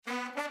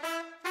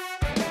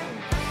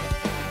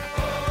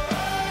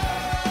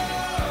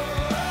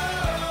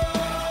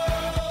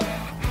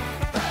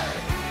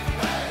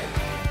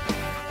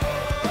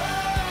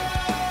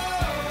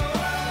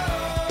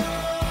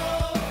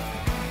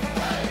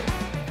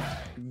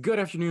Good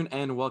afternoon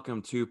and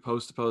welcome to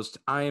Post to Post.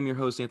 I am your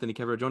host, Anthony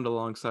Kevro. Joined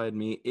alongside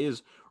me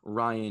is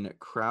Ryan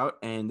Kraut,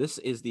 and this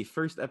is the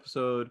first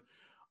episode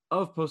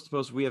of Post to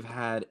Post we have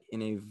had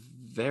in a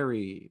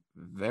very,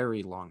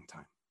 very long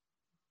time.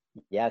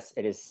 Yes,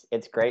 it is.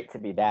 It's great to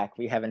be back.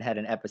 We haven't had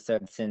an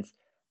episode since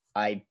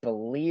I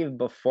believe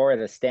before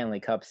the Stanley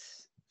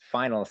Cup's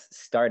finals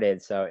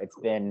started. So it's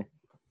been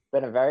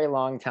a very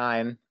long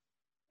time,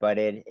 but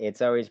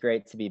it's always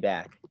great to be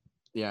back.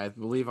 Yeah, I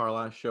believe our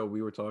last show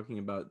we were talking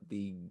about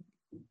the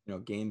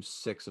game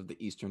 6 of the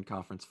Eastern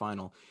Conference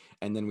Final,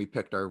 and then we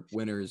picked our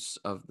winners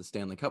of the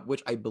Stanley Cup,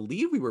 which I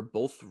believe we were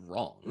both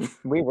wrong.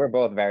 We were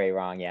both very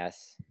wrong,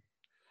 yes.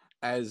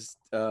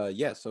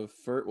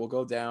 We'll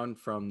go down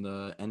from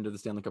the end of the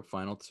Stanley Cup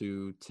final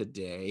to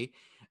today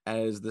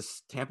as the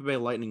Tampa Bay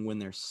Lightning win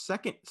their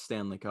second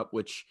Stanley Cup,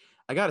 which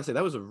I gotta say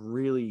that was a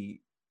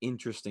really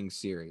interesting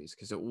series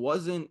because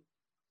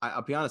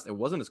I'll be honest, it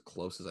wasn't as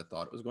close as I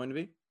thought it was going to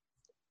be.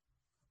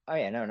 Oh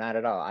yeah, no, not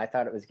at all. I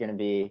thought it was going to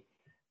be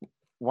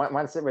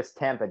once it was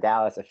Tampa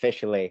Dallas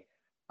officially.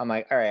 I'm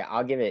like, all right,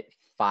 I'll give it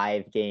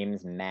 5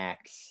 games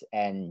max,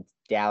 and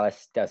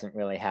Dallas doesn't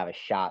really have a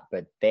shot,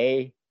 but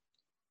they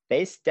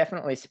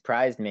definitely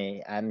surprised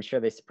me. I'm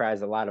sure they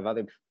surprised a lot of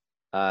other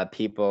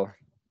people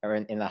or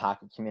in the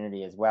hockey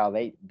community as well.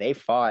 They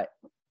fought,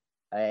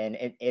 and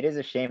it is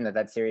a shame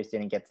that series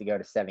didn't get to go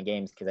to 7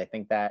 games because I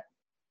think that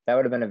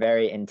would have been a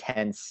very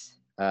intense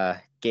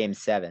game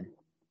 7.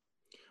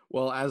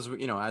 Well, as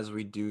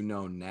we do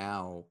know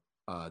now,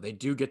 they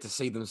do get to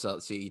see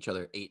each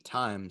other 8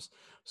 times,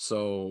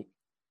 so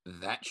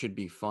that should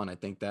be fun. I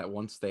think that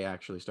once they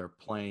actually start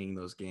playing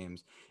those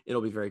games,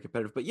 it'll be very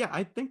competitive. But yeah,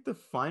 I think the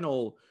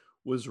final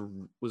was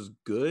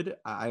good.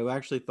 I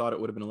actually thought it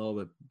would have been a little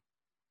bit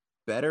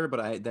better, but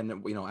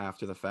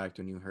after the fact,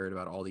 when you heard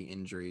about all the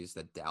injuries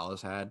that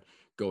Dallas had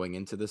going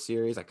into the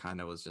series, I kind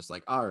of was just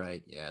like, all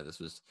right, yeah, this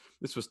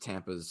was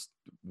Tampa's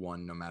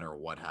one no matter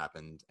what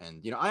happened.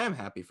 And I am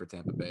happy for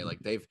Tampa Bay. Like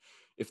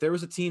if there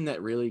was a team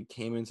that really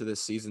came into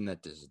this season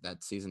that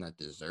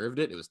deserved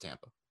it, it was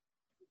Tampa.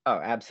 Oh,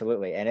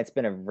 absolutely. And it's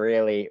been a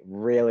really,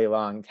 really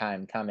long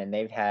time coming.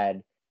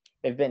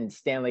 They've been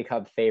Stanley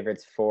Cup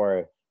favorites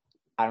for,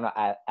 I don't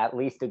know, at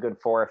least a good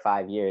 4 or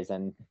 5 years.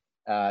 And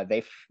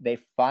they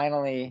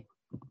finally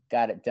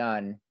got it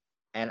done.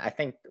 And I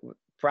think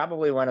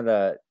probably one of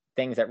the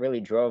things that really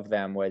drove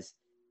them was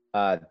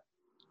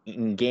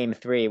in game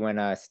 3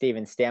 when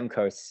Steven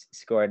Stamkos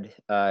scored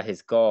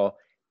his goal.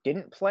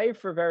 Didn't play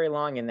for very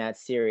long in that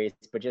series,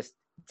 but just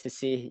to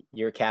see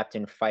your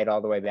captain fight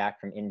all the way back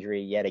from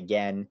injury yet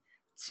again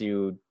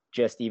to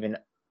just even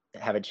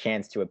have a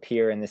chance to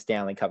appear in the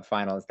Stanley Cup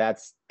Finals,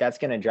 that's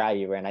going to drive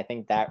you in. I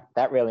think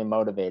that really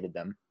motivated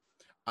them.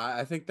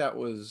 I think that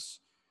was,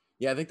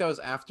 yeah, I think that was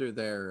after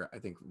their, I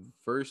think,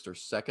 first or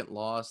second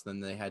loss. Then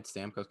they had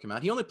Stamkos come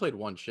out. He only played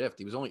one shift.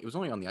 He was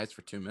only on the ice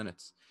for 2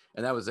 minutes,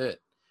 and that was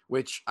it.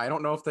 Which I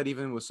don't know if that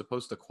even was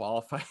supposed to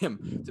qualify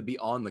him to be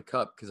on the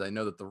cup, because I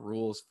know that the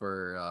rules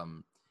for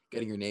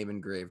getting your name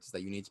engraved is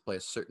that you need to play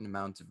a certain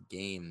amount of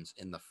games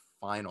in the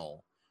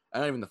final.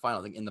 Not even the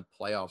final, I think in the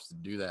playoffs to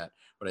do that.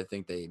 But I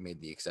think they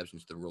made the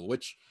exceptions to the rule,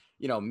 which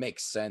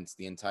makes sense.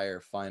 The entire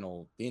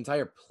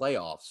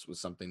playoffs was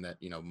something that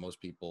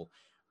most people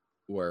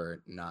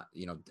were not,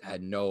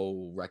 had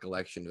no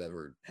recollection of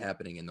ever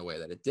happening in the way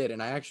that it did.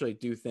 And I actually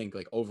do think,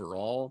 like,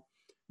 overall,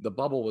 the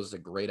bubble was a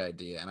great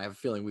idea, and I have a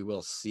feeling we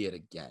will see it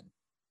again.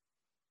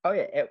 Oh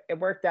yeah, it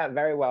worked out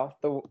very well.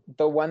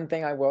 The one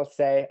thing I will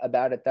say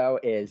about it though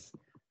is,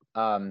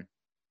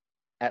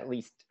 at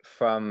least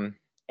from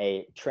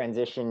a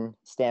transition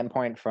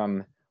standpoint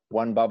from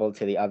one bubble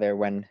to the other,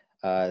 when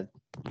the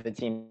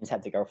teams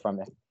had to go from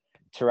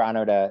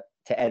Toronto to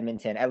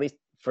Edmonton, at least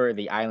for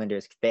the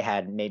Islanders, they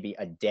had maybe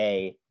a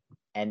day,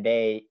 and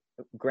they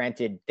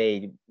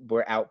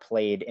were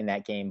outplayed in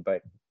that game,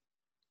 but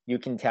you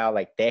can tell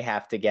like they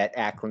have to get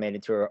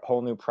acclimated to a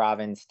whole new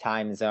province,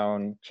 time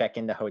zone, check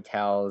into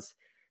hotels.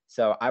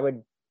 So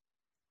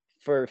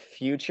for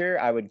future,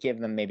 I would give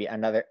them maybe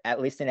at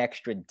least an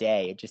extra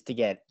day just to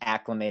get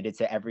acclimated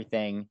to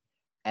everything,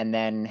 and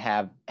then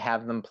have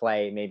them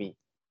play maybe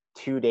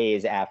 2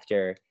 days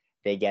after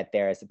they get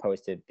there, as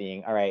opposed to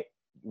being, all right,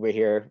 we're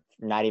here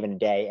not even a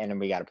day and then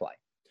we got to play.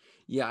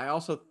 Yeah, I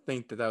also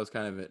think that was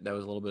a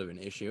little bit of an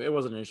issue. It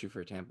wasn't an issue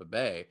for Tampa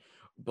Bay,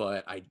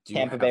 but I do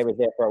Tampa Bay was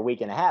there for a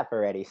week and a half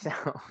already, so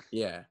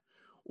yeah.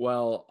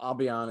 Well, I'll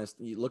be honest,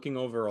 looking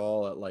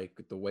overall at like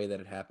the way that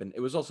it happened,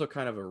 it was also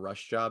kind of a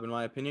rush job in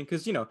my opinion,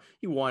 because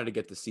he wanted to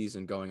get the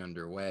season going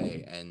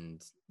underway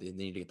and they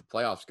needed to get the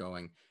playoffs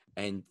going.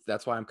 And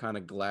that's why I'm kind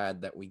of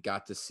glad that we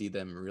got to see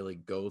them really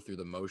go through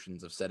the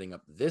motions of setting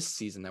up this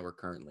season that we're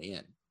currently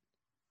in.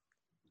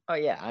 oh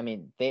yeah, I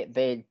mean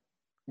they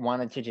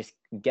wanted to just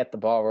get the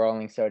ball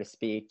rolling, so to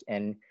speak,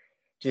 and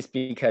just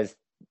because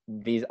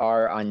these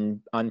are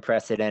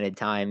unprecedented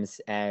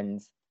times,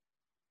 and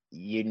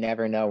you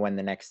never know when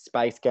the next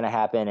spike's going to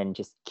happen, and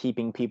just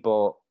keeping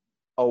people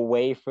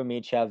away from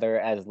each other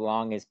as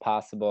long as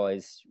possible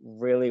is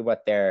really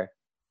what they're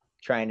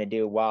trying to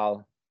do,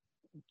 while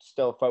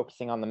still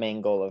focusing on the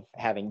main goal of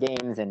having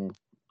games and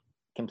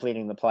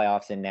completing the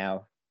playoffs, and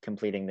now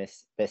completing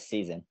this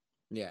season.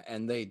 Yeah,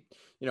 and they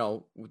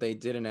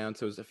did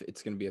announce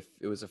it's going to be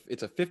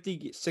it's a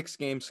 56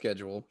 game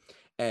schedule,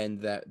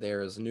 and that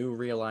there's new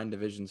realigned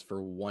divisions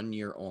for 1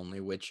 year only,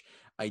 which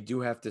I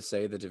do have to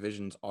say the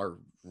divisions are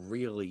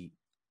really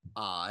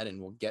odd,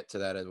 and we'll get to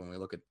that as when we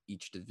look at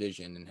each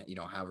division and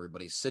how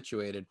everybody's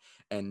situated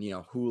and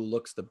who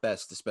looks the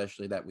best,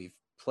 especially that we've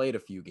played a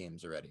few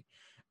games already.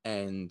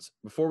 And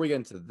before we get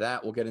into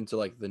that, we'll get into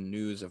like the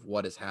news of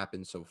what has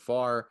happened so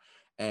far.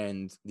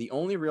 And the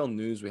only real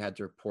news we had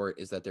to report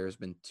is that there's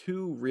been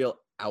two real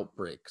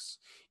outbreaks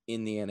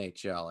in the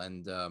NHL.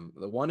 And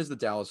the one is the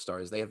Dallas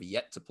Stars. They have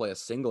yet to play a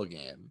single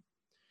game.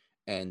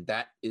 And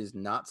that is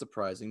not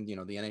surprising. The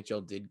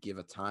NHL did give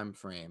a time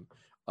frame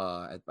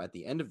at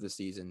the end of the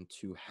season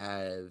to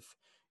have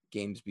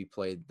games be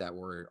played that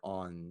were,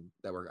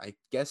 I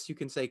guess you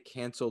can say,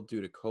 canceled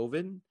due to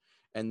COVID.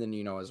 And then,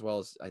 as well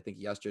as I think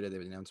yesterday,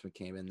 the announcement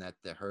came in that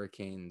the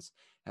Hurricanes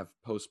have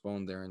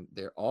postponed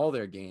all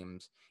their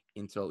games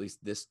until at least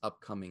this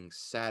upcoming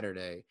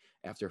Saturday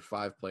after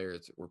 5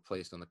 players were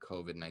placed on the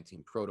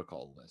COVID-19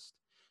 protocol list.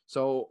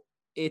 So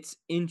it's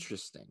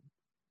interesting.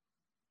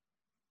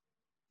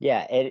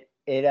 Yeah, it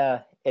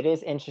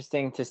is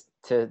interesting to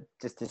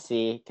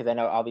see, because I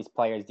know all these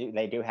players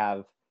do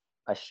have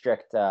a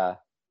strict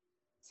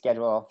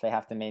schedule they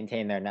have to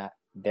maintain.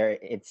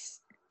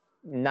 It's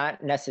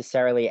not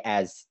necessarily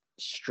as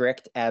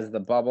strict as the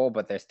bubble,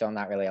 but they're still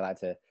not really allowed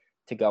to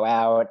go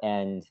out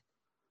and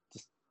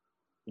just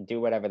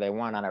do whatever they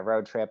want on a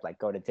road trip, like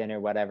go to dinner,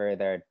 whatever.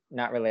 They're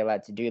not really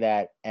allowed to do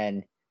that.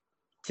 And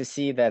to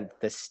see that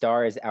the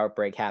Stars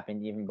outbreak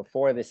happened even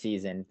before the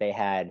season, they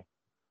had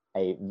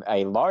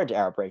a large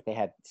outbreak. They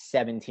had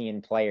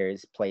 17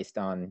 players placed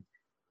on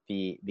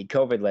the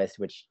COVID list,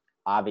 which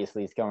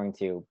obviously is going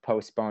to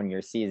postpone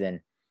your season.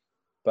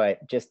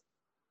 But just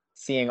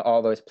seeing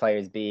all those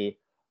players be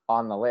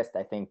on the list,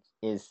 I think,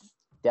 is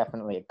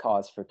definitely a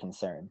cause for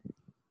concern.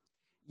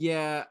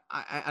 Yeah,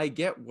 I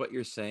get what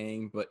you're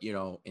saying, but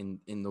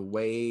in the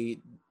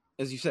way,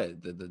 as you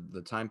said,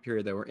 the time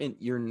period that we're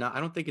in, I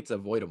don't think it's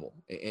avoidable.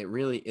 It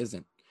really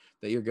isn't.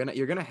 That you're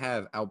gonna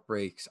have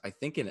outbreaks, I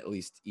think, in at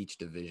least each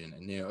division.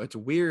 And it's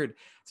weird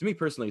to me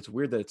personally. It's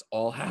weird that it's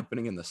all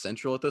happening in the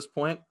Central at this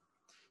point,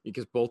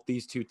 because both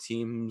these two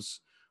teams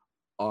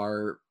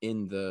are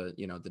in the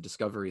the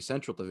Discovery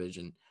Central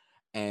division,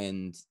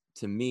 and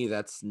to me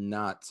that's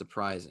not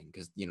surprising,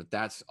 because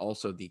that's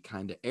also the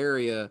kind of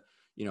area,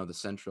 the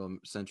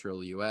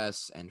central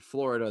US and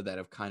Florida, that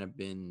have kind of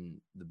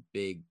been the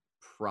big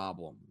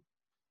problem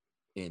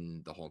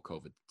in the whole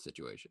COVID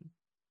situation.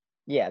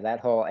 Yeah, that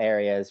whole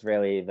area is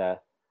really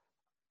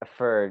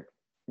for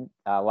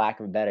lack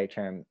of a better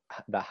term,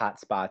 the hot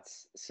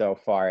spots so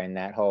far in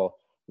the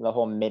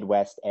whole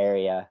Midwest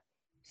area.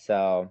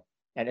 So,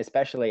 and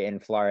especially in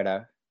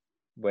Florida,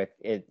 with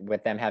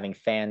them having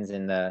fans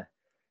in the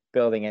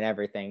building and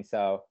everything.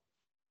 So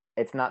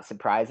it's not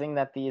surprising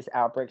that these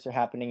outbreaks are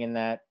happening in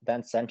that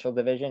Central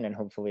Division, and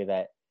hopefully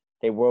that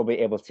they will be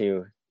able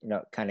to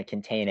kind of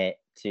contain it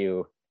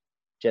to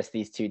just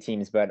these two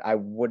teams. But I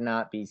would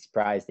not be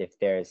surprised if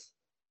there's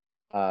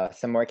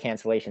some more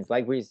cancellations,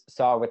 like we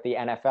saw with the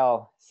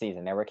NFL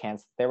season.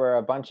 There were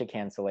a bunch of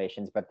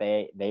cancellations, but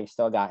they've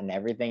still gotten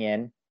everything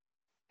in,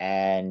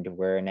 and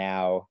we're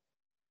now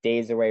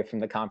days away from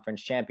the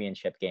conference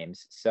championship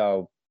games.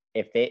 So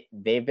if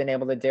they've been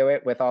able to do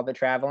it with all the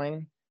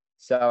traveling,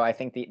 so I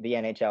think the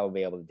NHL will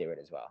be able to do it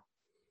as well.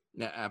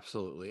 Yeah,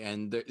 absolutely.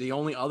 And the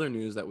only other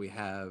news that we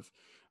have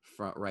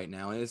right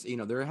now is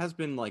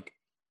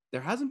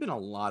there hasn't been a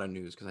lot of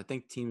news, because I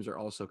think teams are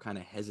also kind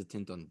of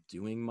hesitant on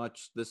doing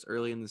much this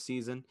early in the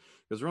season,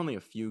 because we're only a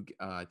few,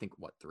 I think,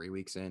 3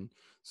 weeks in.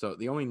 So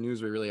the only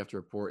news we really have to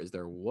report is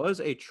there was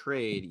a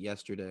trade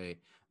yesterday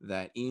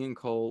that Ian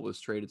Cole was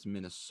traded to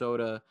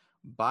Minnesota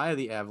by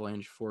the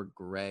Avalanche for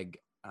Greg,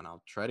 and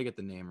I'll try to get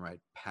the name right,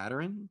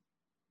 Patron,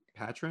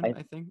 I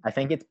think. I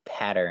think it's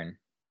Pattern.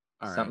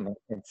 All right.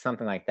 It's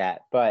something like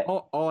that. But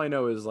all I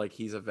know is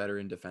he's a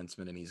veteran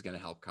defenseman, and he's going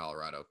to help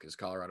Colorado, because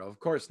Colorado, of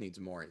course, needs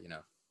more.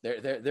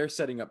 They're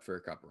setting up for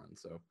a cup run.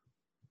 So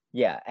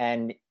yeah,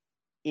 and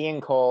Ian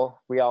Cole,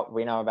 we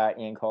know about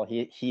Ian Cole.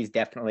 He's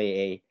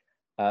definitely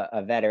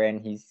a veteran.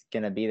 He's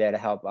going to be there to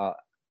help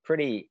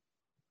pretty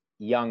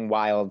young,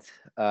 wild,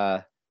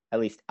 at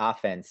least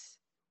offense.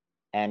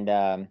 And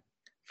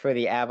for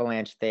the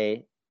Avalanche,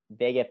 they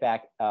get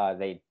back.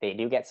 They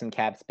do get some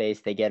cap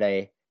space. They get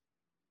a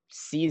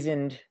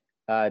seasoned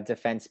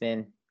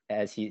defenseman,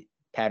 as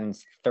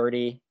Patton's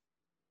 30.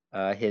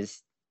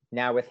 His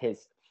now with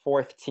his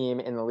 4th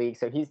team in the league,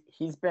 so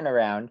he's been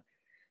around.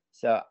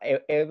 So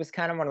it was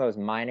kind of one of those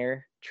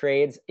minor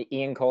trades.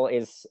 Ian Cole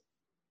is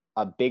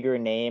a bigger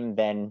name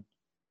than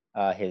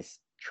his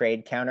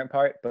trade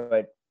counterpart,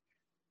 but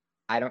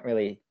I don't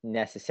really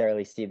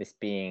necessarily see this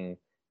being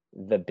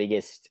the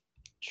biggest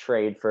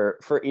trade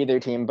for either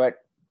team. But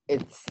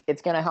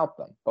it's going to help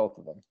them, both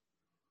of them.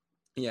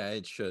 Yeah,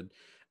 it should.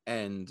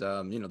 And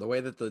the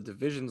way that the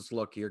divisions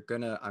look,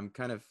 I'm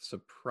kind of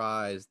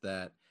surprised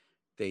that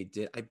they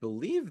did. I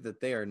believe that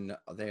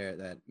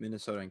that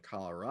Minnesota and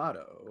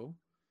Colorado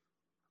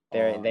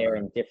They're are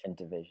in different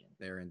divisions.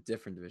 they're in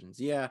different divisions.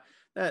 Yeah,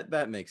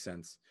 that makes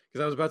sense.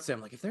 Because I was about to say,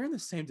 I'm like, if they're in the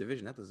same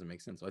division, that doesn't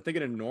make sense. So I think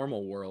in a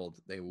normal world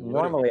they would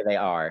have Normally been they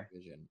in are. the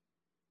division.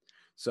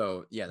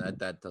 So yeah,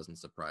 that doesn't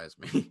surprise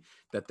me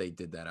that they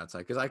did that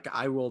outside. Because I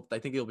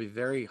think it'll be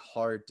very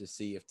hard to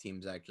see if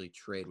teams actually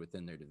trade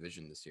within their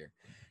division this year,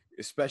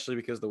 especially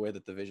because the way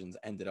that divisions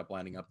ended up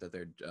lining up, that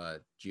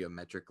they're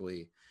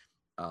geometrically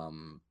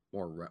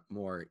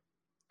more.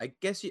 I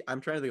guess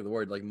I'm trying to think of the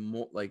word, like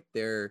more, like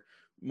they're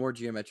more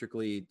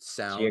geometrically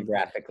sound than,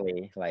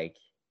 Geographically, like,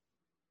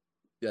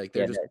 they're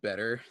yeah, just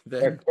better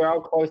they're, than, they're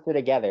all closer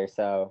together.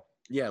 So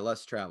yeah,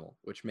 less travel,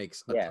 which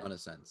makes a yeah, ton of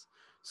sense.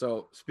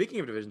 So speaking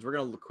of divisions, we're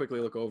gonna quickly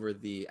look over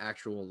the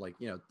actual, like,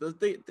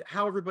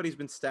 how everybody's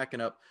been stacking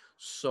up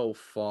so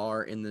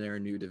far in their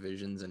new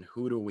divisions, and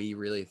who do we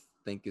really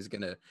think is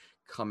gonna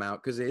come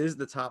out, because it is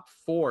the top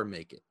four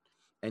make it,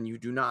 and you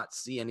do not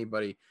see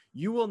anybody.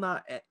 You will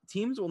not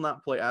Teams will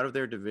not play out of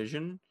their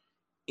division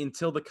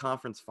until the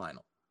conference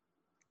final,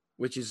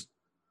 which is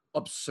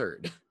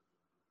absurd.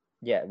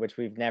 yeah, which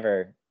we've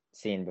never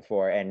seen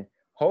before, and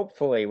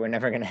hopefully we're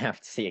never gonna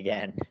have to see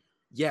again.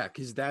 Yeah,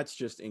 because that's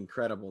just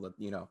incredible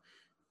that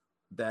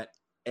that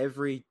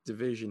every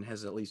division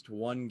has at least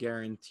one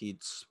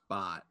guaranteed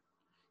spot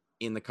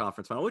in the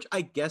conference final, which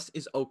I guess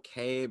is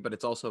okay, but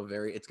it's also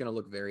it's going to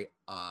look very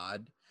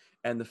odd.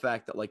 And the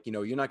fact that, like,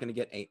 you're not going to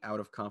get a out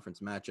of conference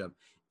matchup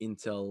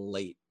until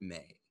late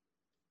May.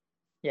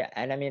 Yeah,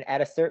 and I mean,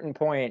 at a certain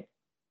point,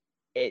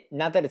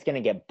 not that it's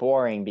gonna get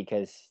boring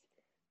because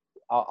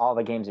all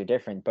the games are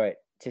different, but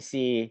to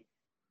see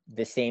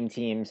the same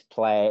teams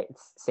play,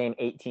 same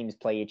 8 teams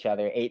play each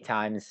other 8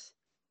 times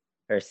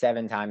or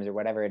 7 times or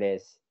whatever it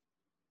is,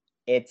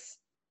 it's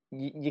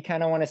you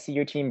kind of want to see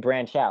your team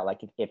branch out. Like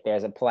if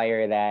there's a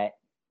player that's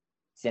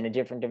in a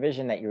different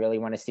division that you really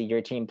want to see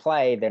your team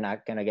play, they're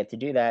not going to get to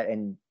do that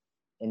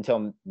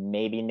until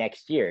maybe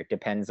next year.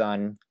 Depends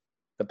on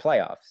the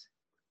playoffs.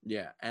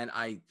 Yeah, and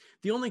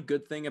the only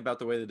good thing about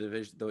the way the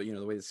division,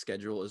 the way the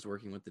schedule is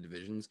working with the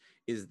divisions,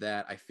 is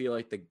that I feel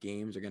like the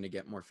games are going to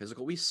get more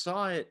physical. We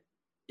saw it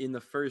in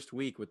the first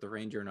week with the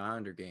Ranger and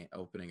Islander game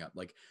opening up.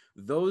 Like,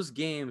 those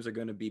games they're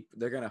going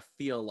to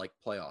feel like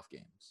playoff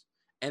games,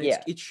 and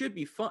Yeah, it should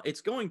be fun.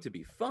 It's going to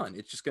be fun.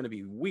 It's just going to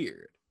be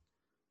weird.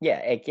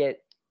 yeah.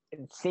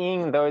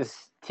 Seeing those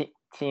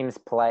teams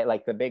play,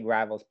 like the big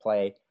rivals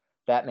play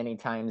that many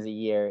times a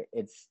year.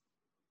 It's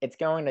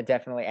going to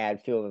definitely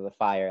add fuel to the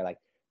fire.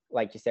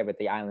 Like you said, with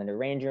the Islander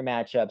Ranger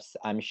matchups,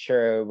 I'm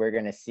sure we're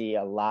going to see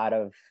a lot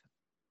of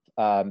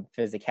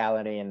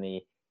physicality in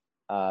the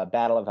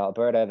Battle of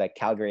Alberta, the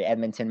Calgary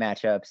Edmonton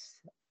matchups,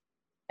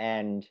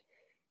 and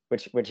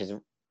which is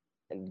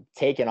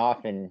taken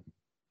off in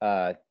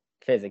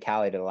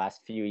physicality the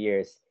last few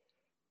years,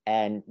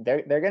 and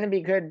they're going to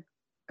be good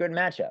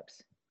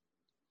matchups.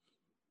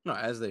 No,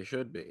 as they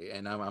should be,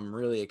 and I'm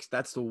really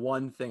that's the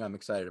one thing I'm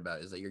excited about,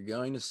 is that you're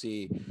going to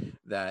see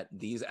that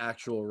these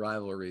actual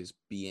rivalries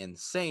be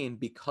insane,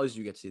 because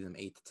you get to see them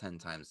 8 to 10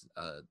 times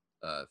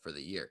for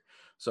the year.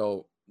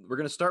 So we're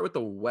going to start with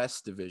the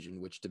West Division,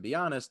 which, to be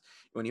honest,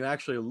 when you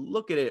actually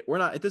look at it,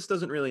 this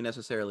doesn't really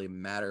necessarily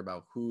matter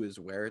about who is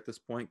where at this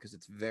point, because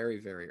it's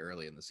very, very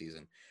early in the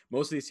season.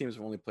 Most of these teams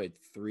have only played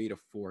 3 to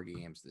 4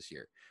 games this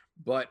year,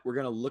 but we're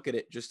going to look at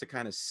it just to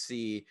kind of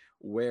see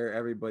where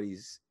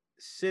everybody's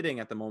sitting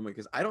at the moment,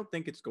 because I don't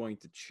think it's going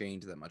to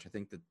change that much. I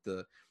think that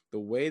the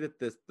way that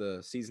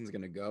the season's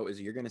going to go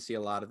is you're going to see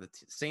a lot of the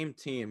same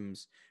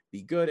teams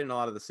be good, and a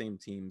lot of the same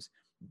teams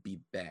be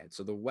bad.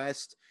 So the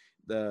West,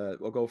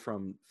 we'll go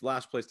from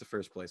last place to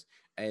first place,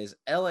 as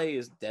LA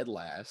is dead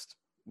last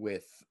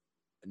with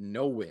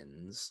no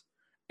wins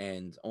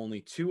and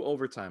only 2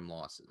 overtime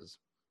losses.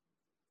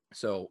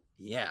 So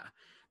yeah,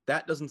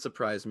 that doesn't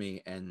surprise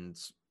me. And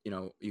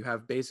you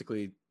have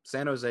basically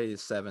San Jose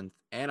is 7th,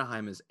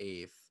 Anaheim is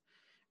 8th,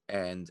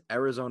 and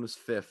Arizona's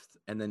 5th.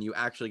 And then you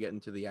actually get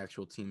into the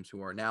actual teams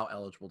who are now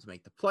eligible to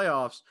make the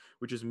playoffs,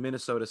 which is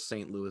Minnesota,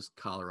 St. Louis,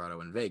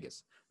 Colorado, and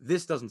Vegas.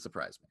 This doesn't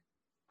surprise me.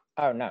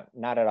 Oh no,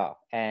 not at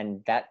all.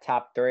 And that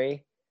top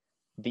three,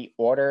 the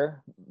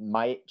order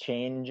might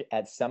change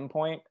at some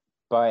point,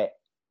 but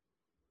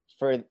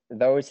for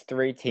those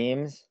 3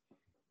 teams,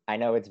 I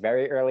know it's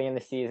very early in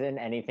the season,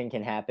 anything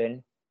can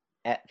happen.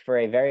 For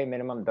a very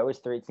minimum, those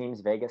 3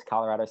 teams, Vegas,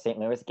 Colorado, St.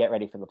 Louis, get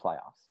ready for the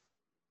playoffs.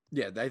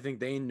 Yeah, I think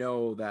they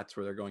know that's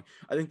where they're going.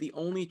 I think the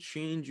only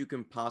change you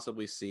can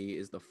possibly see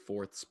is the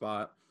 4th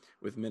spot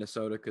with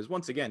Minnesota, because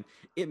once again,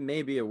 it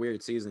may be a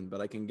weird season,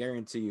 but I can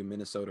guarantee you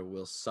Minnesota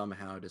will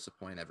somehow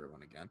disappoint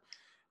everyone again.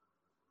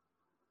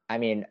 I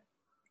mean,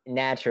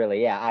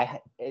 naturally, yeah.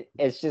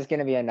 It's just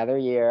gonna be another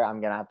year.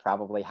 I'm gonna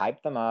probably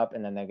hype them up,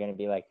 and then they're gonna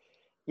be like,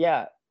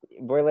 "Yeah,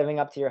 we're living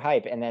up to your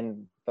hype." And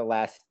then the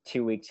last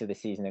 2 weeks of the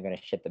season, they're gonna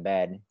shit the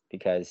bed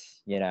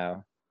because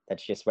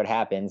that's just what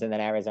happens. And then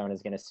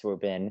Arizona's gonna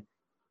swoop in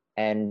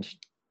and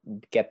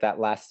get that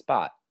last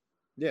spot.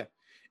 Yeah.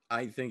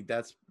 I think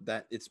that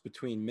it's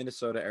between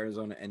Minnesota,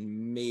 Arizona,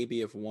 and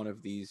maybe if one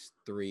of these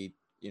three,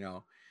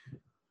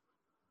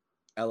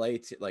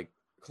 like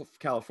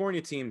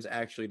California teams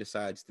actually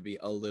decides to be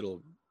a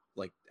little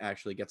like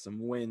actually get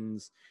some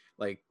wins.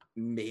 Like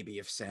maybe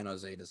if San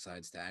Jose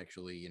decides to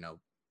actually,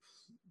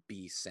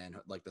 be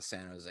like the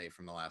San Jose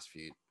from the last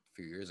few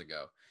years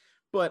ago.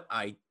 But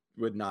I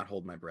would not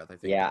hold my breath. I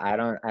think Yeah, I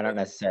don't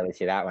necessarily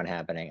see that one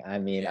happening. I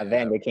mean, yeah,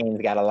 Evander Kane's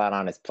got a lot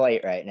on his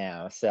plate right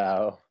now,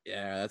 so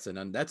yeah, that's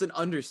an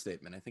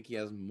understatement. I think he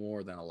has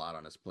more than a lot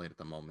on his plate at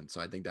the moment.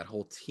 So I think that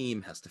whole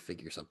team has to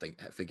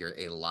figure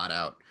a lot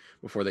out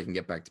before they can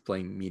get back to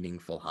playing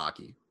meaningful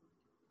hockey.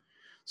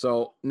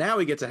 So now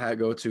we get to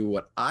go to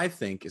what I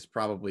think is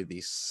probably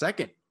the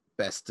second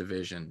best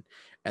division,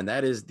 and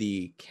that is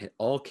the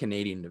all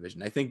Canadian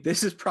division. I think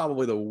this is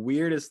probably the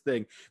weirdest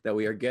thing that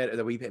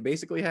we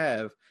basically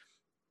have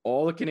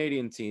all the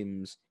Canadian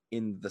teams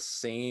in the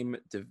same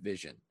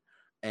division.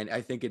 And I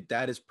think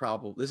that is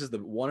probably this is the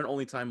one and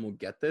only time we'll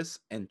get this,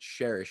 and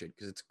cherish it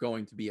because it's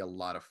going to be a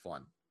lot of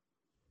fun.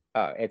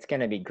 oh, it's going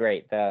to be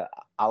great. A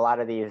lot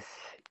of these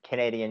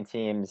Canadian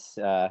teams,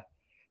 they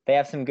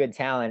have some good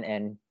talent,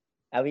 and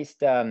at least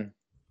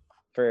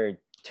for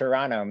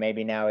Toronto,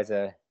 maybe now is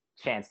a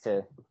chance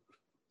to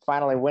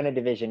finally win a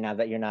division now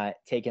that you're not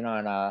taking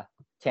on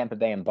Tampa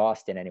Bay and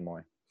Boston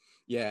anymore.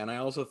 Yeah, and I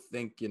also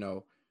think,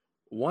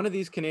 one of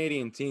these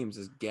Canadian teams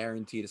is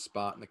guaranteed a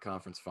spot in the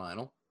conference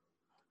final.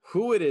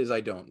 Who it is, I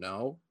don't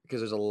know,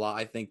 because there's a lot.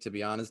 I think, to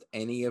be honest,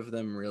 any of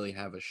them really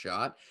have a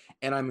shot,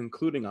 and I'm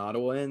including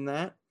Ottawa in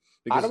that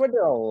because Ottawa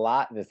did a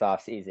lot this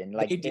offseason.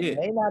 Like they it did.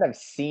 may not have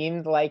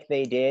seemed like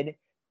they did,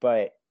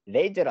 but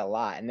they did a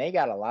lot, and they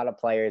got a lot of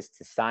players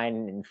to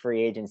sign in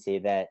free agency.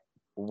 That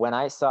when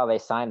I saw they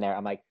signed there,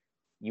 I'm like,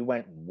 you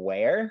went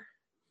where?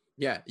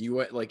 Yeah,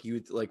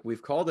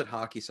 we've called it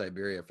hockey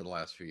Siberia for the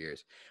last few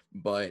years,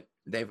 but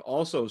they've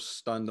also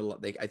stunned a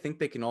lot. I think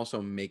they can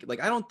also make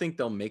I don't think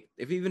they'll make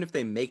even if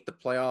they make the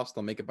playoffs,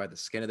 they'll make it by the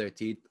skin of their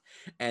teeth,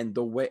 and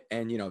the way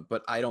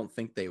but I don't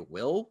think they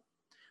will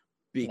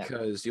No,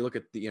 because you look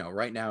at the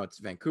right now it's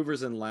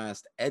Vancouver's in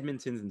last,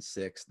 Edmonton's in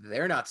sixth.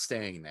 They're not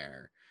staying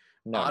there.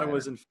 no.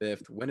 Ottawa's in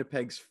fifth,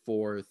 Winnipeg's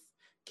fourth,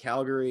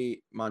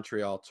 Calgary,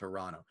 Montreal,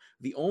 Toronto.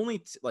 The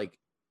only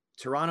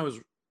Toronto's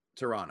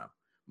Toronto.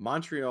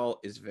 Montreal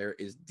is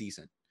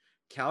decent.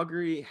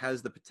 Calgary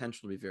has the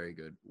potential to be very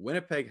good.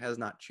 Winnipeg has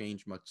not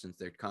changed much since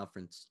their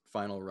conference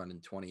final run in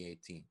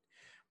 2018.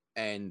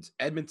 And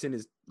Edmonton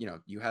is,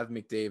 you have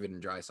McDavid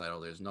and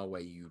Draisaitl. There's no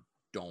way you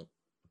don't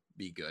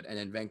be good. And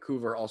then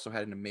Vancouver also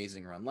had an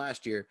amazing run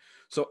last year.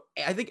 So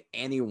I think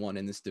anyone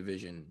in this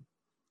division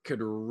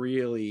could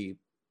really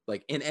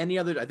in any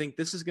other. I think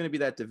this is going to be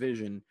that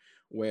division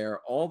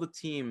where all the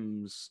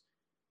teams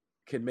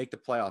could make the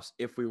playoffs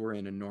if we were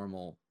in a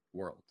normal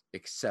world,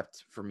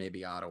 except for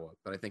maybe Ottawa.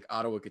 But I think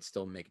Ottawa could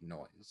still make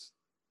noise.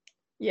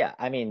 Yeah,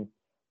 I mean,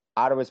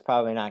 Ottawa's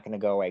probably not going to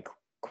go away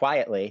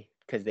quietly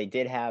because they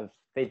had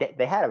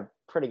a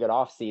pretty good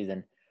off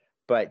season,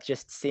 but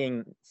just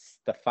seeing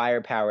the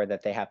firepower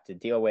that they have to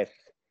deal with,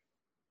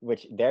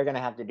 which they're going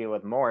to have to deal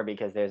with more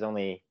because there's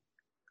only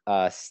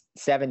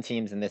 7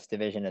 teams in this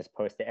division as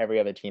opposed to every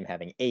other team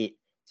having 8.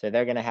 So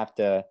they're going to have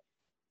to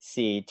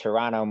see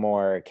Toronto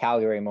more,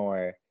 Calgary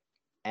more.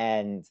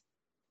 And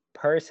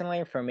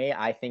personally, for me,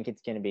 I think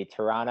it's going to be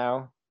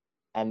Toronto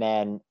and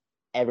then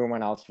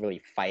everyone else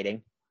really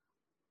fighting.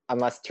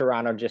 Unless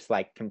Toronto just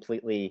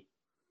completely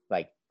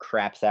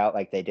craps out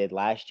like they did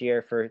last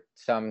year for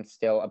some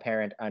still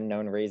apparent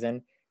unknown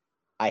reason.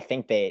 I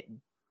think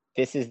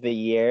this is the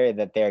year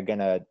that they're going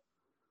to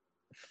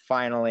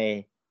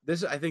finally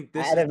I think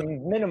this at is a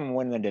minimum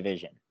win the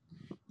division.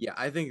 Yeah,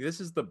 I think this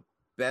is the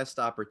best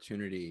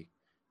opportunity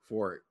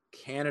for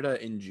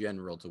Canada in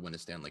general to win a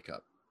Stanley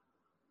Cup.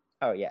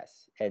 Oh,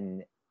 yes.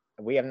 And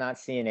we have not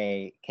seen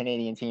a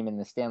Canadian team in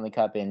the Stanley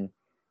Cup in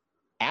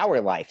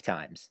our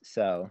lifetimes.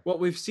 So, well,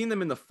 we've seen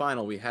them in the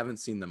final. We haven't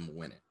seen them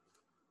win it.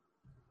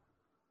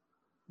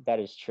 That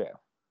is true.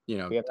 We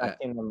have not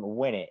seen them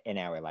win it in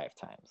our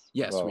lifetimes.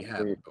 Yes, we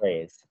have.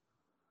 Rephrase.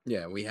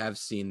 Yeah, we have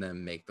seen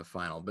them make the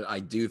final, but I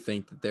do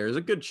think that there is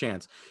a good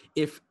chance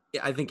if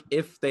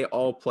they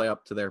all play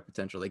up to their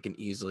potential, they can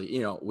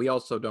easily, we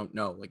also don't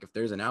know. If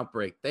there's an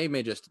outbreak,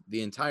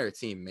 the entire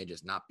team may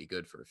just not be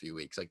good for a few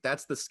weeks.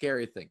 That's the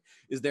scary thing,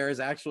 is there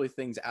is actually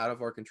things out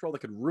of our control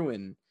that could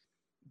ruin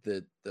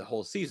the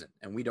whole season,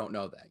 and we don't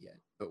know that yet.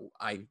 But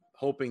I'm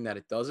hoping that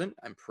it doesn't.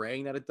 I'm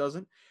praying that it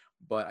doesn't.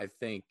 But I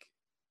think,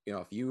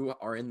 if you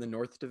are in the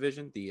North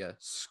Division, the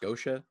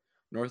Scotia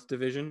North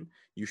Division,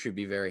 you should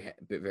be very,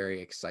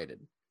 very excited.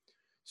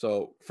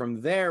 So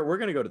from there, we're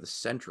going to go to the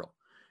Central.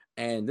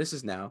 And this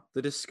is now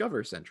the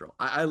Discover Central.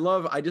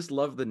 I just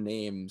love the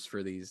names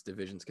for these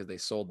divisions because they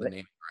sold the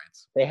name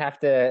rights. They have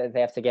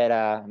to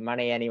get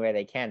money any way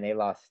they can. They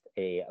lost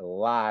a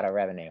lot of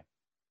revenue.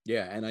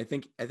 Yeah, and I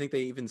think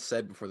they even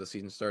said before the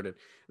season started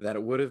that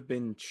it would have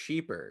been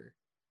cheaper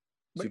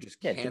to just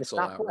cancel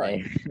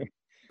outright.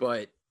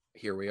 But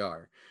here we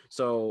are.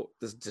 So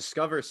this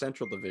Discover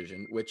Central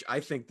Division, which I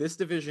think this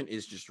division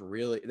is just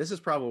really, this is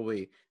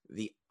probably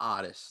the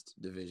oddest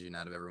division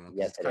out of everyone because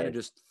Yes, it's it kind of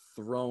is. just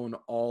thrown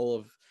all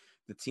of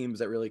the teams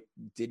that really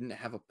didn't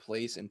have a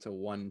place into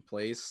one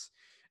place.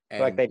 I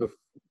feel like And they just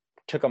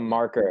took a yeah,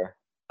 marker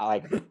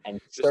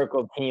and just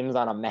circled teams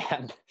on a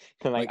map.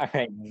 They're like, like all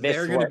right, they're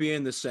this going to works. be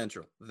in the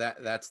Central.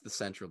 That's the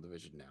Central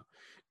Division now.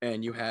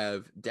 And you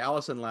have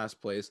Dallas in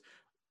last place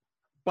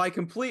by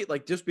complete,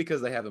 like just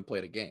because they haven't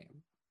played a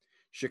game.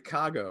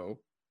 Chicago,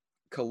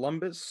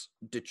 Columbus,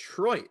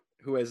 Detroit,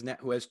 who has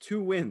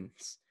 2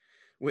 wins,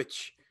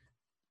 which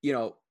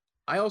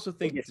I also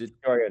think Biggest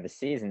story of the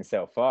season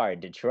so far.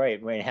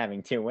 Detroit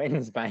having 2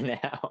 wins by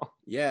now.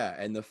 yeah,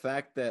 and the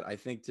fact that I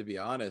think, to be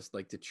honest,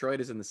 like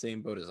Detroit is in the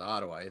same boat as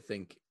Ottawa. I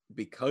think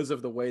because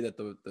of the way that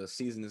the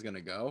season is going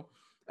to go,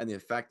 and the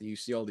fact that you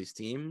see all these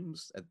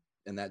teams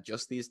and that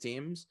just these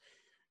teams,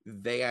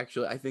 they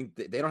actually, I think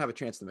they don't have a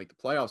chance to make the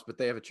playoffs, but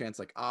they have a chance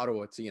like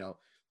Ottawa to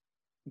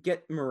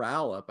get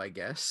morale up, I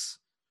guess.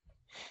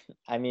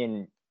 I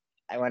mean,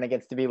 when it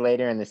gets to be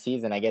later in the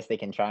season, I guess they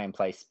can try and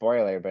play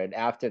spoiler. But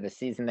after the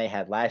season they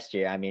had last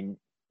year, I mean,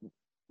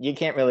 you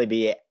can't really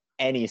be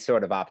any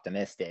sort of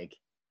optimistic.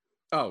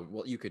 Oh,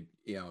 well, you could,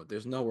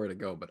 there's nowhere to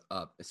go but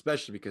up,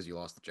 especially because you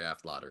lost the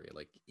draft lottery.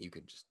 Like you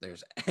could just,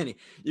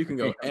 you can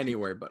go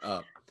anywhere but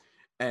up.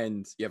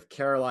 And you have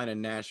Carolina,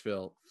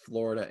 Nashville,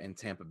 Florida, and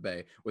Tampa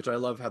Bay, which I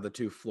love how the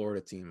 2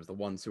 Florida teams, the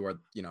ones who are,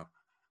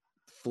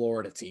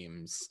 Florida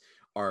teams,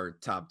 are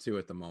top 2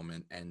 at the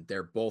moment. And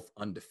they're both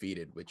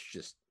undefeated, which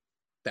just,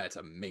 that's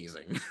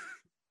amazing.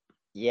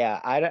 Yeah,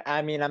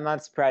 I mean, I'm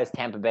not surprised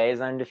Tampa Bay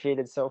is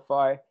undefeated so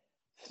far.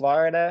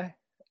 Florida,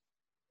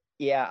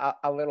 yeah,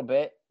 a little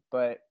bit,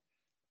 but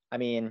I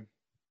mean,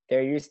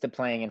 they're used to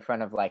playing in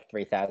front of like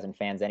 3,000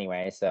 fans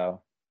anyway.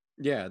 So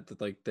Yeah,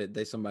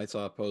 somebody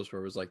saw a post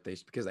where it was like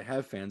because they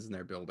have fans in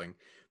their building,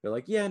 they're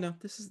like, yeah, no,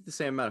 this is the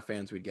same amount of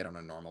fans we'd get on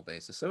a normal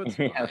basis, so it's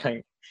yeah,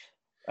 fine.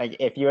 like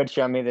if you had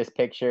shown me this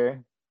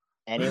picture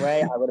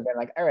anyway, I would have been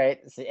like, all right,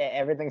 so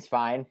everything's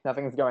fine,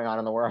 nothing's going on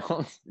in the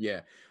world.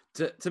 Yeah.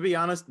 To be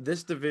honest,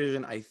 this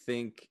division I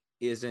think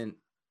isn't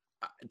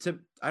to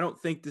I don't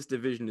think this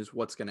division is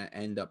what's going to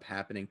end up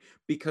happening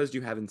because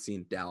you haven't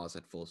seen Dallas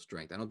at full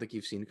strength. I don't think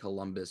you've seen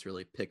Columbus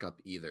really pick up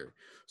either.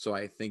 So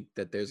I think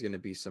that there's going to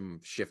be some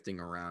shifting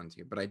around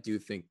here, but I do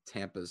think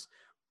Tampa's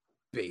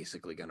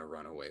basically going to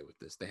run away with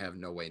this. They have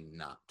no way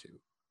not to.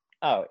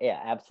 Oh yeah,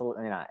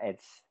 absolutely not.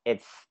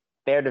 It's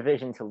their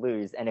division to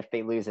lose, and if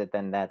they lose it,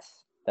 then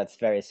that's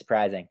very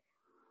surprising.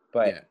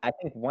 But Yeah. I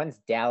think once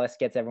Dallas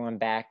gets everyone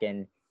back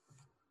and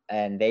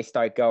they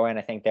start going,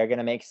 I think they're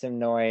gonna make some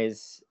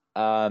noise.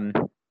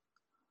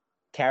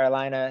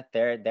 Carolina,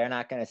 they're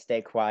not gonna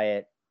stay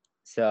quiet.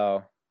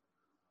 So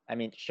I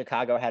mean,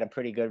 Chicago had a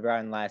pretty good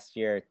run last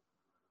year,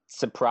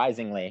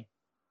 surprisingly.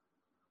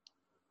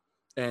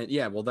 And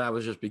yeah, well, that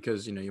was just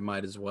because, you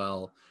might as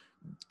well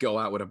go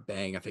out with a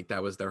bang. I think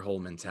that was their whole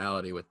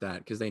mentality with that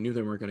because they knew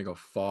they weren't going to go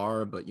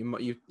far, but you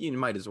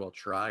might as well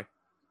try.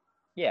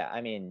 Yeah,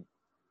 I mean,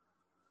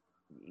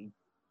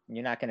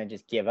 you're not gonna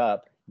just give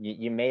up.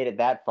 You made it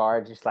that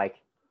far, just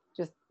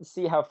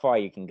see how far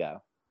you can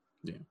go.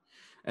 Yeah.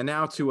 And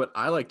now to what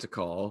I like to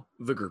call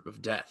the group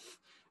of death,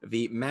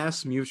 the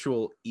Mass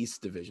Mutual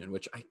East Division,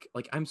 which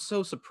I'm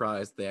so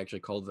surprised they actually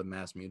called the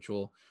Mass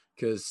Mutual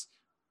because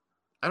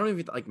I don't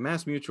even like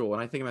Mass Mutual. When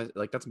I think about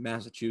like that's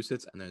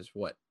Massachusetts, and there's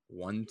what,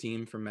 one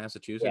team from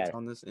Massachusetts Yeah.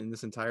 on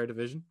this entire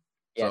division.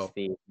 Yes, So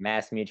the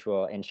Mass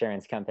Mutual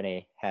Insurance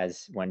Company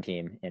has one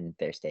team in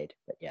their state,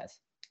 but yes.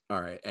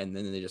 all right, and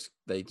then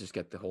they just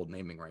get the whole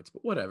naming rights,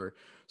 but whatever.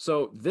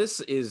 So this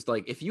is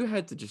like if you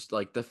had to just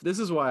like this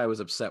is why I was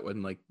upset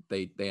when like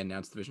they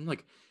announced the division.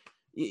 Like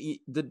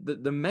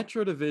the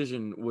Metro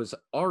division was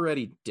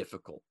already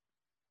difficult,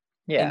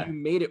 and Yeah. you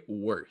made it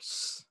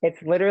worse.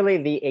 It's literally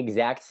the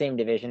exact same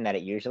division that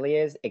it usually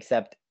is,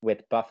 except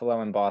with Buffalo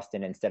and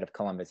Boston instead of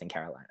Columbus and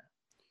Carolina.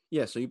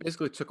 Yeah, so you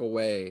basically took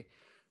away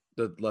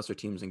the lesser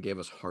teams and gave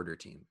us harder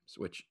teams.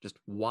 Which just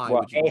why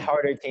Well, would you a do that?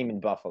 harder team in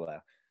Buffalo.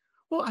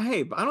 Well,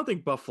 hey, but I don't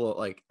think Buffalo.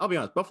 Like I'll be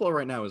honest, Buffalo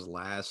right now is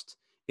last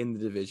in the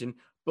division,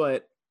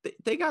 but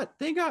they got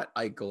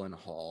Eichel and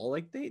Hall.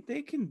 Like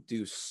they can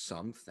do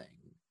something.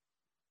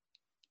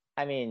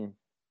 I mean,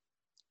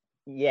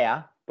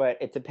 yeah, but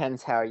it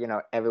depends how,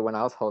 everyone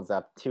else holds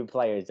up. Two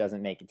players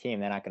doesn't make a team.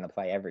 They're not going to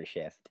play every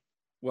shift.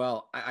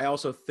 Well, I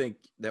also think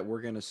that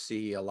we're going to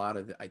see a lot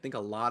of. I think a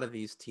lot of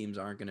these teams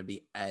aren't going to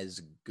be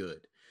as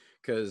good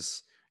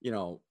because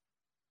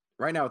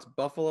right now it's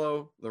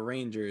Buffalo, the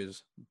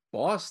Rangers,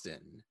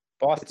 Boston,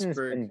 Boston's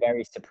Pittsburgh. been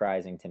very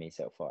surprising to me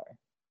so far.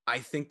 I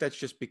think that's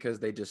just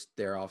because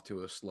they're off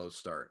to a slow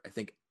start. I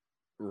think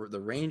the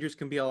Rangers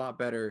can be a lot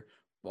better,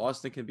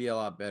 Boston can be a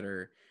lot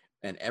better,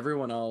 and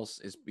everyone else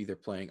is either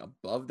playing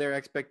above their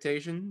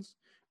expectations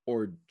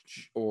or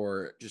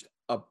or just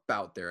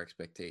about their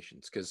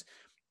expectations because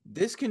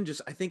this can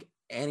just I think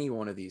any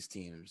one of these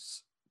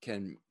teams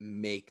can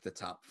make the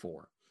top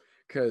 4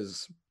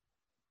 because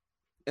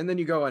and then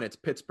you go and it's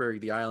Pittsburgh,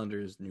 the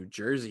Islanders, New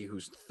Jersey,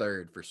 who's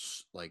third for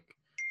like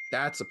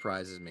That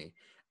surprises me.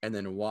 And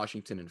then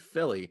Washington and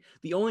Philly.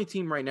 The only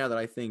team right now that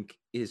I think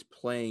is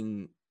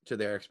playing to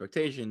their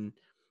expectation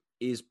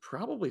is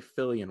probably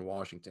Philly and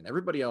Washington.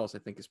 Everybody else, I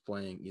think, is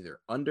playing either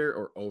under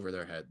or over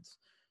their heads.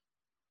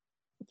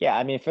 Yeah,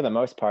 I mean, for the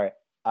most part,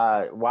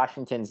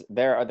 Washington's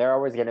they're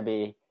always going to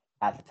be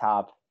at the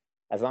top.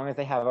 As long as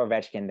they have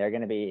Ovechkin, they're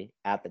going to be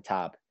at the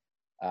top.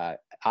 Uh,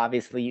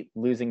 Obviously,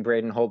 losing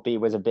Braden Holtby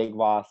was a big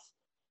loss.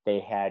 They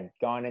had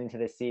gone into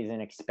the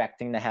season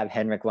expecting to have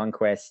Henrik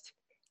Lundqvist,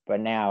 but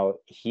now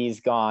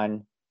he's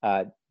gone,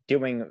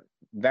 doing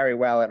very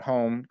well at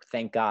home,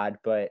 thank God.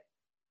 But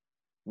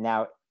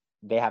now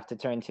they have to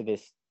turn to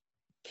this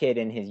kid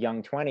in his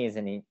young 20s,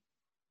 and he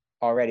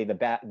already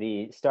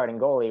the starting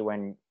goalie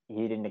when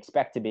he didn't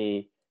expect to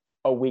be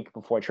a week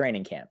before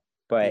training camp.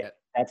 But Yeah.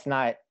 that's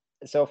not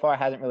so far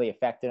hasn't really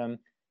affected him.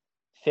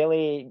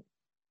 Philly,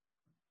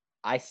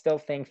 I still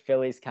think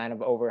Philly's kind of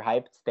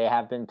overhyped. They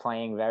have been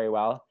playing very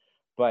well,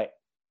 but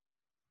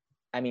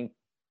I mean,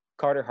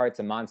 Carter Hart's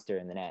a monster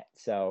in the net.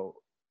 So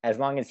as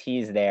long as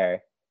he's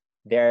there,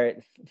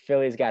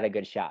 Philly's got a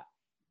good shot.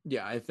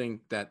 Yeah, I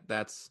think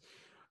that's,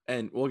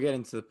 and we'll get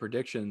into the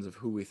predictions of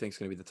who we think is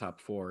going to be the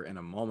top four in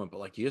a moment. But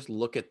like, you just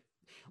look at,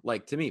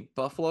 like, to me,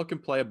 Buffalo can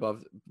play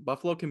above,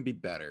 Buffalo can be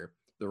better.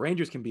 The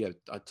Rangers can be a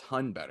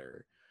ton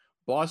better.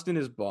 Boston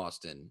is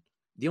Boston.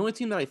 The only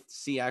team that I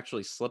see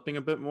actually slipping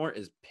a bit more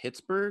is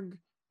Pittsburgh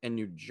and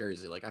New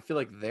Jersey. Like, I feel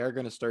like they're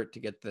going to start to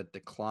get the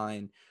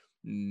decline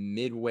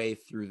midway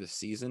through the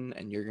season,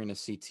 and you're going to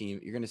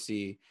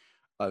see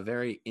a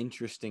very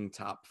interesting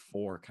top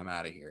four come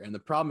out of here. And the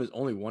problem is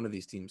only one of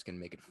these teams can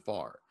make it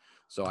far.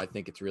 So I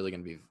think it's really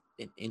going to be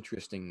an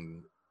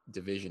interesting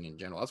division in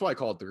general. That's why I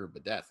call it the group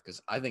of death,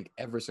 because I think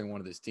every single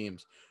one of these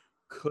teams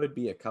could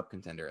be a cup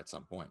contender at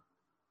some point.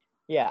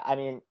 Yeah, I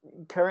mean,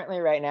 currently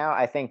right now,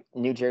 I think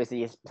New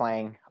Jersey is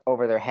playing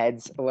over their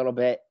heads a little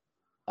bit.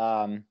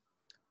 Um,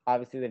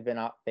 Obviously,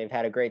 they've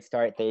had a great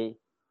start.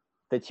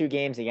 The two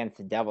games against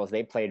the Devils,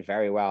 they played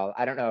very well.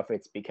 I don't know if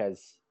it's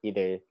because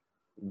either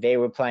they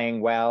were playing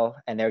well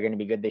and they're going to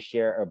be good this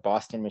year, or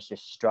Boston was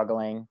just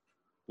struggling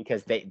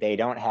because they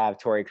don't have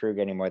Torrey Krug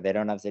anymore. They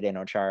don't have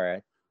Zdeno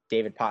Chara.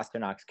 David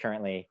Pasternak's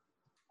currently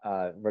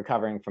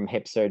recovering from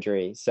hip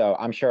surgery. So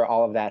I'm sure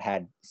all of that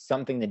had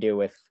something to do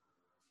with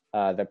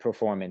the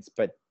performance.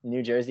 But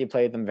New Jersey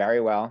played them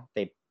very well.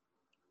 They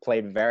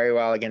played very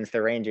well against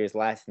the Rangers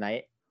last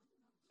night.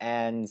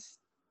 And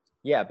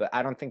yeah, but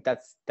I don't think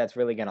that's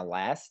really going to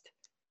last.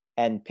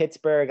 And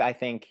Pittsburgh, I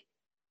think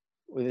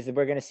we're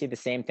going to see the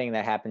same thing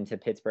that happened to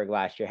Pittsburgh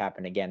last year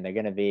happen again. They're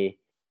going to be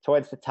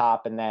towards the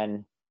top, and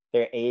then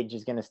their age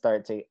is going to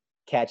start to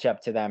catch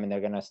up to them, and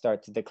they're going to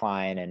start to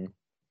decline. And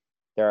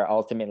they're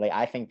ultimately,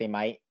 I think they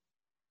might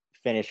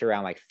finish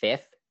around like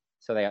fifth.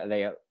 So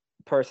they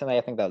personally,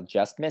 I think they'll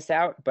just miss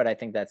out, but I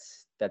think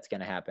that's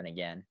going to happen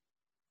again.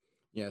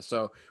 Yeah,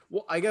 so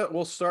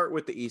we'll start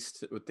with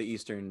the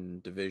Eastern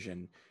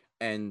Division.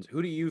 And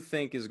who do you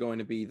think is going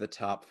to be the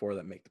top four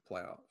that make the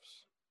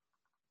playoffs?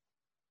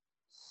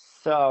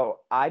 So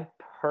I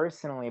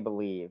personally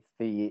believe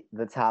the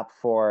top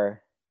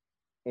four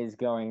is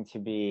going to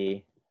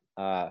be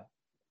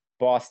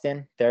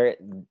Boston. They're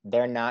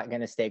not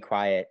going to stay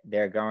quiet.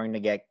 They're going to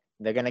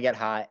get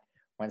hot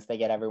once they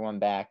get everyone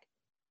back.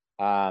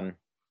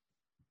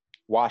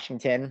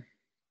 Washington.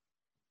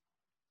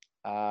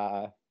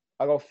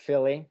 I'll go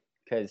Philly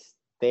because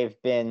they've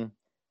been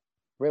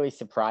really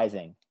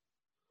surprising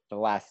the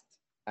last,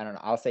 I don't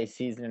know, I'll say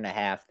season and a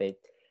half. They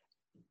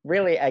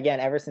really, again,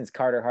 ever since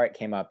Carter Hart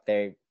came up,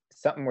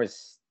 something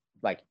was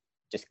like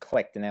just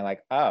clicked, and they're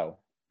like, oh,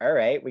 all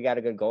right, we got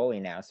a good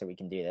goalie now, so we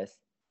can do this.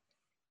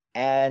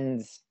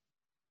 And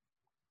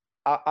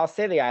I'll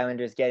say the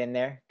Islanders get in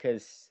there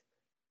because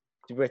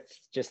with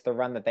just the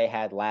run that they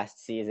had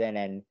last season,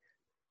 and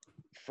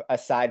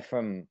aside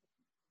from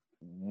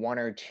one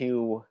or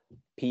two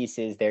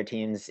pieces, their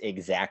team's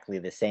exactly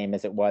the same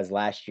as it was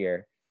last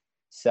year.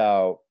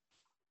 So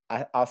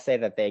I'll say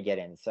that they get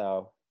in.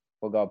 So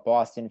we'll go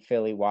Boston,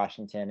 Philly,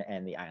 Washington,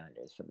 and the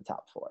Islanders for the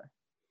top four.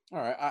 All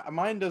right,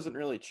 mine doesn't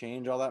really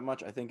change all that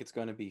much. I think it's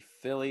going to be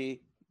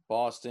Philly,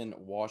 Boston,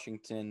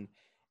 Washington,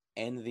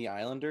 and the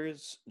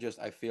Islanders. Just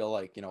I feel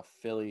like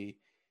Philly,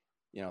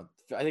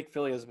 I think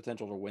Philly has the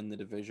potential to win the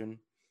division,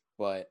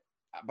 but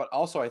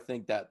also I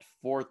think that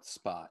fourth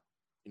spot,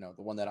 the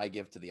one that I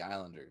give to the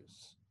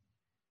Islanders,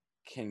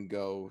 can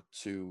go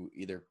to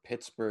either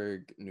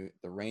Pittsburgh,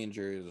 the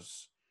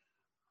Rangers,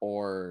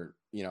 or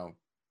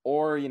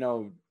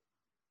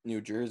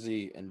New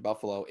Jersey and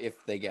Buffalo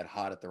if they get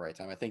hot at the right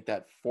time. I think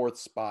that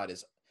fourth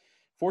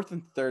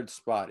and third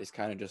spot is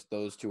kind of just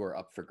those two are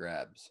up for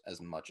grabs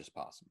as much as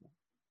possible.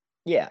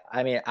 Yeah,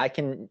 I mean,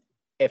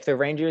 if the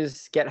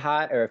Rangers get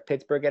hot or if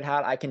Pittsburgh get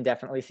hot, I can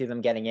definitely see them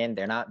getting in.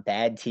 They're not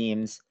bad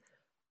teams.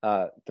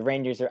 The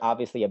Rangers are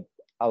obviously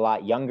a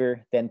lot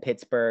younger than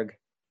Pittsburgh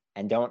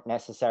and don't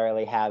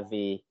necessarily have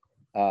the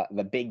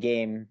big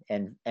game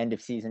and end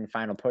of season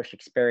final push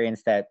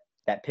experience that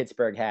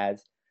Pittsburgh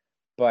has.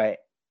 But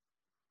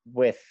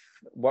with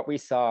what we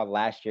saw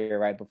last year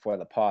right before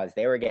the pause,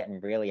 they were getting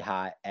really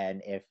hot.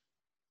 And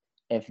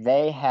if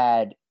they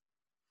had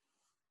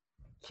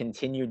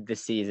continued the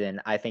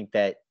season, I think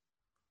that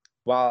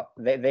well,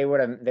 they would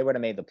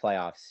have made the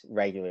playoffs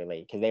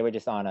regularly because they were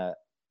just on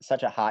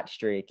such a hot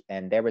streak,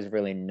 and there was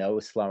really no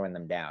slowing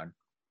them down.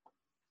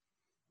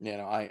 You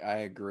know, I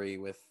agree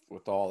with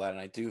all that, and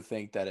I do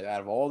think that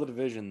out of all the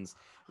divisions,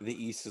 the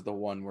East is the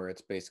one where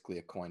it's basically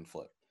a coin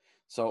flip.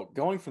 So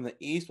going from the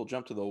East, we'll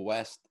jump to the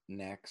West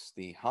next,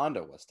 the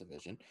Honda West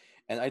Division,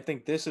 and I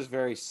think this is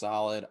very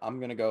solid. I'm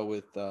gonna go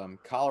with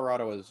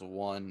Colorado as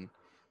one,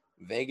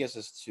 Vegas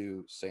is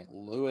two, St.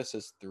 Louis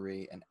is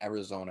three, and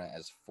Arizona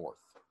as fourth.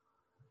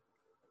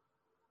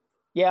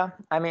 Yeah,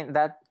 I mean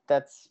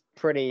that's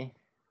pretty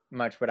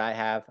much what I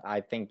have.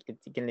 I think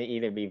it's going to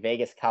either be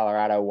Vegas,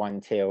 Colorado,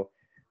 1, 2.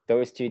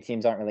 Those two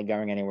teams aren't really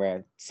going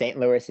anywhere. St.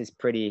 Louis is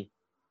pretty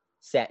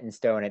set in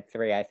stone at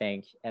 3, I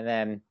think, and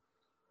then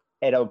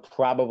it'll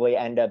probably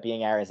end up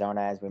being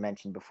Arizona, as we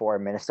mentioned before.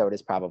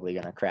 Minnesota's probably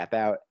going to crap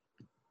out,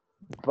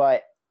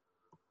 but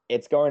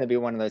it's going to be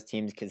one of those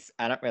teams because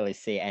I don't really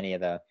see any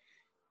of the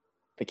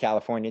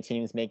California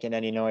teams making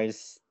any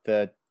noise.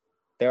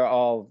 They're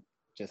all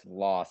just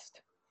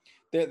lost.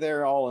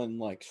 They're all in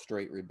like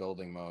straight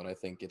rebuilding mode. I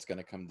think it's going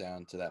to come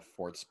down to that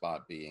fourth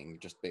spot being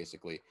just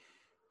basically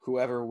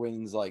whoever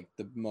wins like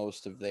the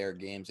most of their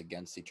games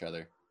against each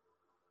other.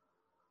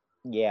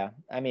 Yeah,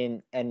 I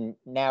mean, and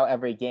now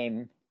every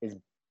game is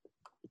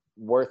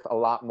worth a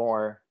lot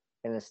more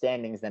in the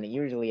standings than it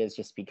usually is,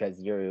 just because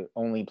you're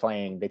only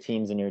playing the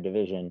teams in your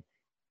division.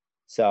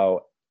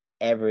 So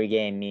every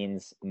game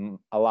means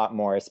a lot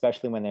more,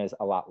 especially when there's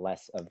a lot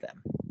less of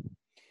them.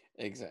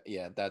 Exactly.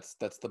 Yeah, that's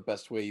the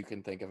best way you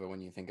can think of it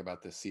when you think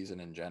about this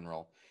season in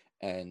general.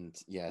 And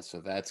yeah,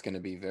 so that's going to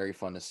be very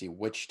fun to see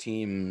which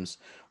teams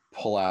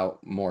pull out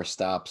more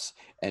stops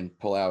and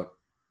pull out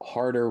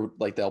harder,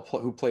 like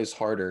who plays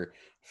harder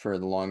for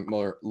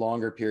the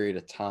longer period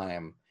of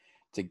time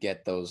to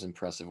get those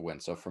impressive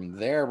wins. So from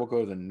there, we'll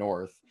go to the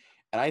North,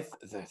 and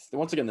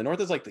once again, the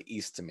North is like the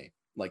East to me.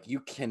 Like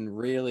you can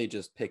really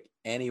just pick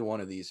any one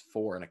of these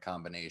four in a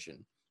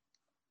combination.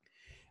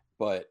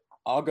 But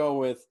I'll go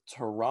with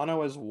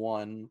Toronto as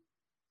one,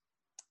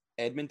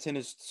 Edmonton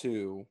is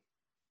two,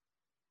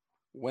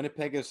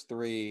 Winnipeg is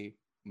three,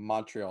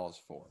 Montreal is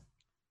four.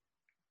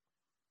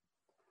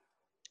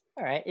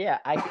 All right, yeah,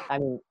 I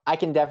mean, I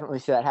can definitely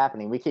see that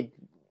happening. We could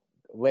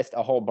list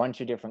a whole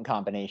bunch of different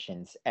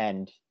combinations,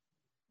 and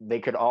they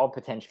could all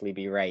potentially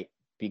be right,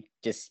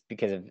 just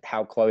because of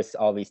how close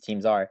all these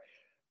teams are.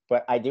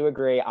 But I do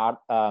agree.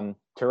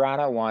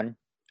 Toronto won.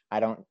 I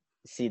don't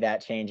see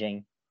that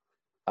changing.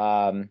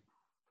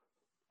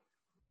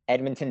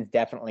 Edmonton's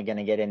definitely going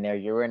to get in there.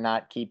 You are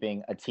not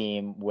keeping a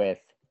team with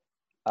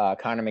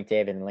Connor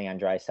McDavid and Leon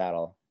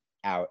Draisaitl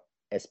out,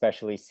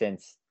 especially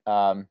since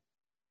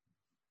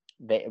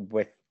they,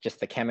 with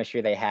just the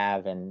chemistry they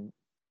have and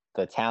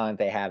the talent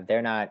they have,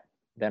 they're not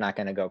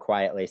going to go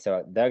quietly.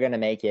 So they're going to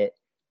make it.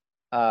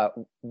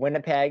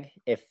 Winnipeg,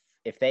 if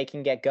they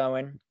can get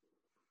going,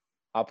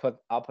 I'll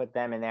put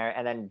them in there.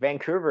 And then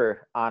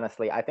Vancouver,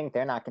 honestly, I think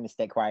they're not going to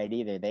stay quiet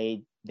either.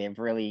 They've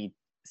really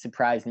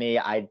surprised me.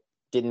 I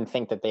didn't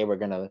think that they were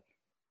going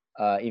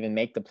to even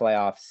make the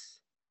playoffs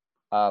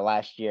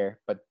last year,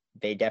 but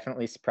they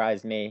definitely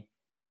surprised me.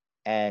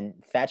 And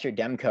Thatcher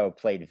Demko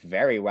played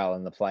very well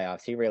in the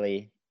playoffs. He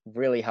really,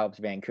 really helped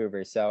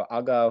Vancouver. So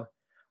I'll go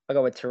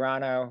with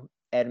Toronto,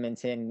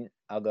 Edmonton.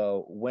 I'll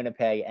go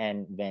Winnipeg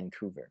and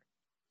Vancouver.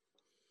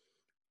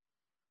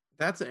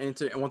 That's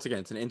once again,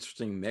 it's an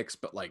interesting mix,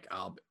 but like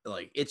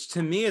it's,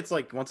 to me, it's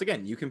like, once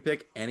again, you can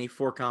pick any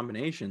four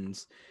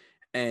combinations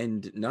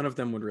and none of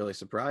them would really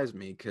surprise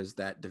me because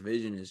that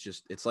division is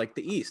just, it's like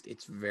the East.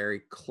 It's very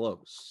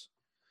close.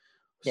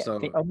 Yeah, so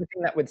the only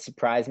thing that would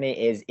surprise me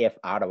is if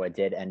Ottawa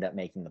did end up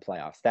making the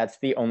playoffs. That's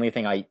the only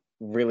thing I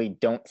really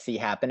don't see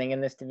happening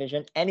in this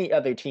division. Any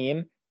other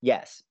team,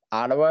 yes.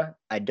 Ottawa,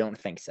 I don't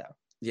think so.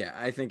 yeah,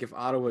 I think if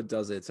Ottawa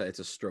does it, it's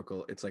a stroke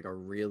of, it's like a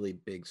really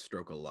big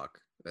stroke of luck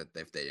that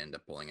if they end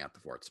up pulling out the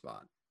fourth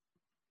spot.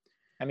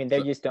 I mean,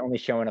 they're used to only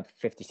showing up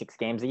 56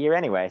 games a year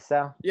anyway,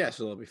 so yeah,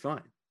 so they'll be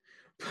fine.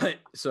 But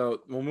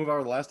so we'll move over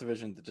to the last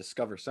division, the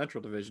Discover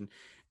Central Division.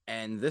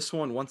 And this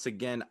one, once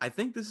again, I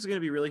think this is going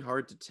to be really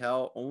hard to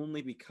tell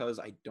only because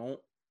I don't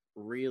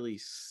really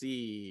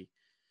see,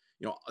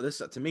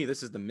 this, to me,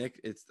 this is the mix.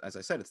 It's, as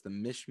I said, it's the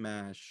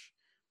mishmash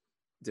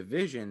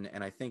division.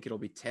 And I think it'll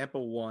be Tampa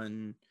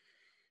 1,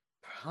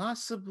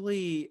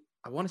 possibly,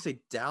 I want to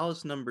say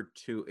Dallas number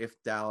 2, if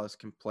Dallas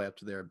can play up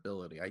to their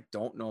ability. I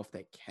don't know if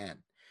they can.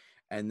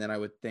 And then I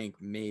would think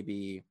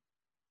maybe,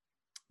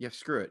 yeah,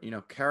 screw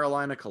it.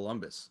 Carolina,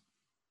 Columbus.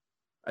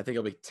 I think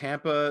it'll be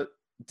Tampa,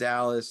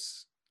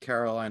 Dallas,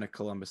 Carolina,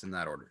 Columbus in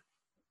that order.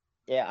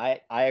 Yeah,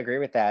 I agree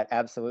with that.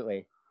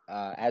 Absolutely.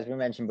 As we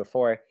mentioned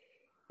before,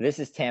 this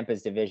is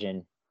Tampa's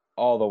division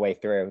all the way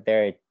through.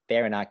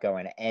 They're not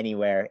going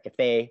anywhere. If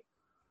they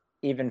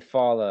even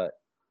fall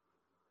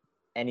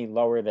any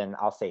lower than,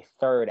 I'll say,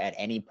 third at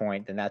any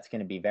point, then that's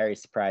going to be very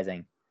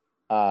surprising.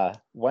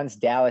 once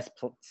Dallas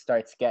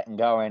starts getting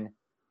going,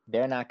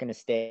 they're not going to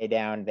stay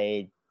down.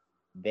 They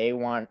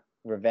want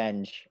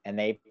revenge, and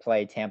they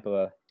play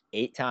Tampa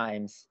 8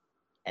 times,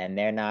 and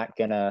they're not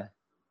gonna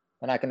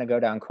go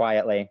down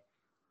quietly.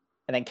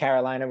 And then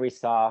Carolina, we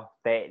saw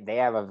they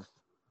have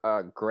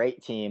a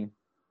great team.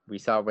 We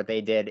saw what they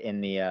did in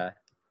the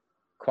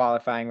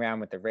qualifying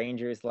round with the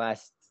Rangers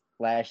last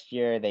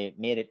year. They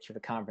made it to the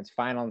conference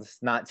finals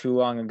not too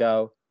long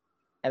ago.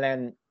 And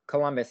then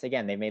Columbus,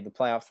 again, they made the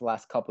playoffs the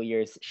last couple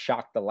years,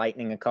 shocked the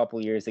Lightning a couple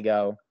years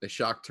ago. They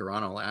shocked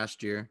Toronto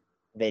last year.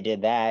 They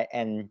did that,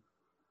 and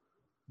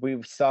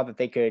we saw that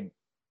they could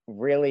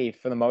really,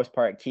 for the most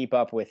part, keep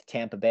up with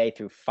Tampa Bay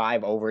through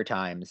 5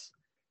 overtimes.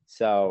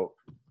 So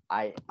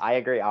I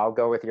agree. I'll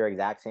go with your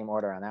exact same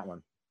order on that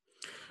one.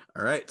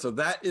 All right. So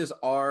that is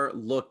our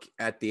look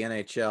at the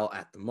NHL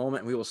at the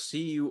moment. We will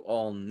see you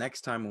all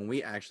next time when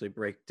we actually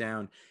break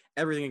down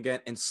everything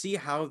again and see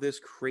how this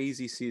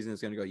crazy season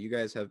is going to go. You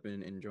guys have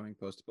been enjoying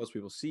Post to Post.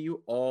 We will see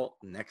you all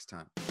next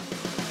time.